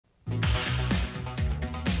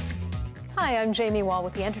Hi, I'm Jaime Wohl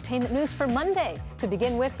with the entertainment news for Monday. To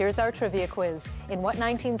begin with, here's our trivia quiz. In what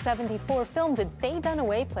 1974 film did Faye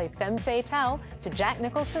Dunaway play femme fatale to Jack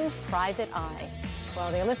Nicholson's Private Eye?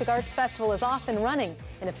 Well, the Olympic Arts Festival is off and running,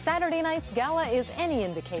 and if Saturday night's gala is any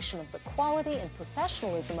indication of the quality and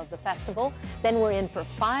professionalism of the festival, then we're in for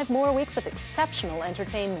 5 more weeks of exceptional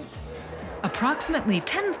entertainment. Approximately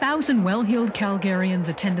 10,000 well-heeled Calgarians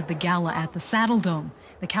attended the gala at the Saddledome.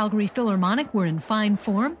 The Calgary Philharmonic were in fine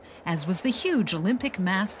form, as was the huge Olympic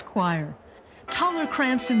massed choir. Taller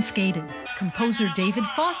Cranston skated. Composer David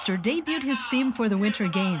Foster debuted his theme for the Winter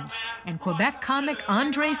Games, and Quebec comic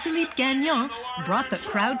Phillipe Gagnon brought the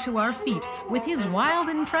crowd to our feet with his wild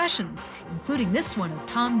impressions, including this one of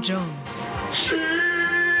Tom Jones. She was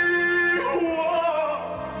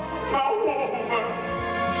my woman.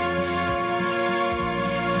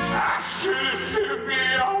 I should have seen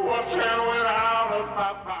me on what's went out of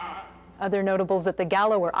my mind. Other notables at the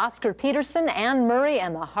gala were Oscar Peterson, Anne Murray,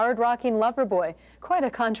 and the hard-rocking Loverboy. Quite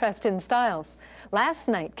a contrast in styles. Last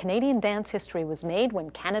night, Canadian dance history was made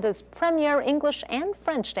when Canada's premier English and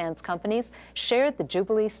French dance companies shared the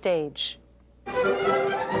Jubilee stage.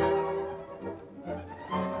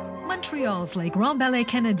 Montreal's Grand Ballet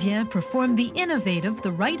Canadiens performed the innovative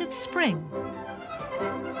The Rite of Spring.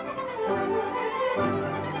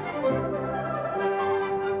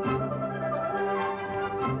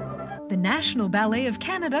 The National Ballet of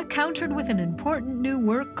Canada countered with an important new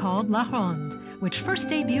work called La Ronde, which first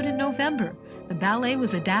debuted in November. The ballet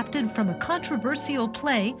was adapted from a controversial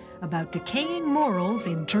play about decaying morals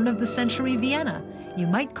in turn-of-the-century Vienna. You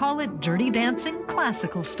might call it dirty dancing,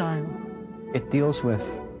 classical style. It deals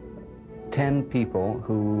with 10 people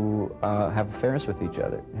who have affairs with each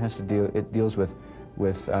other. It deals with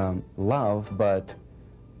love, but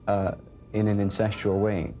in an incestual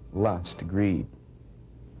way, lust, greed,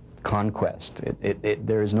 conquest.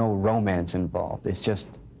 There is no romance involved. It's just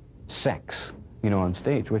sex, on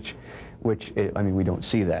stage, which I mean, we don't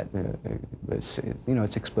see that. It's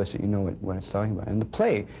explicit. You know what it's talking about. And the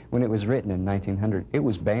play, when it was written in 1900, it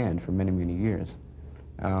was banned for many, many years,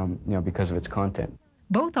 because of its content.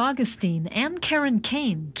 Both Augustyn and Karen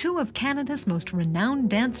Kane, 2 of Canada's most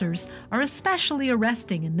renowned dancers, are especially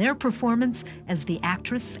arresting in their performance as the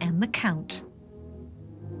actress and the Count.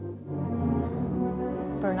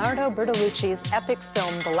 Bernardo Bertolucci's epic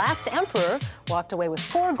film, The Last Emperor, walked away with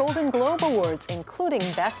 4 Golden Globe Awards, including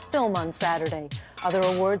Best Film on Saturday. Other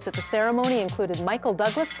awards at the ceremony included Michael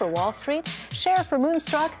Douglas for Wall Street, Cher for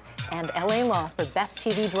Moonstruck, and L.A. Law for Best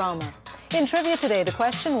TV Drama. In trivia today, the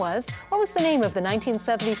question was, what was the name of the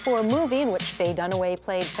 1974 movie in which Faye Dunaway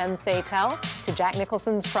played femme fatale to Jack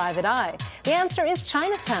Nicholson's Private Eye? The answer is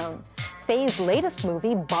Chinatown. Faye's latest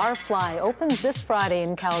movie, Barfly, opens this Friday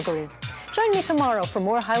in Calgary. Join me tomorrow for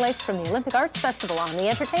more highlights from the Olympic Arts Festival on the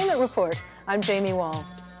Entertainment Report. I'm Jaime Wohl.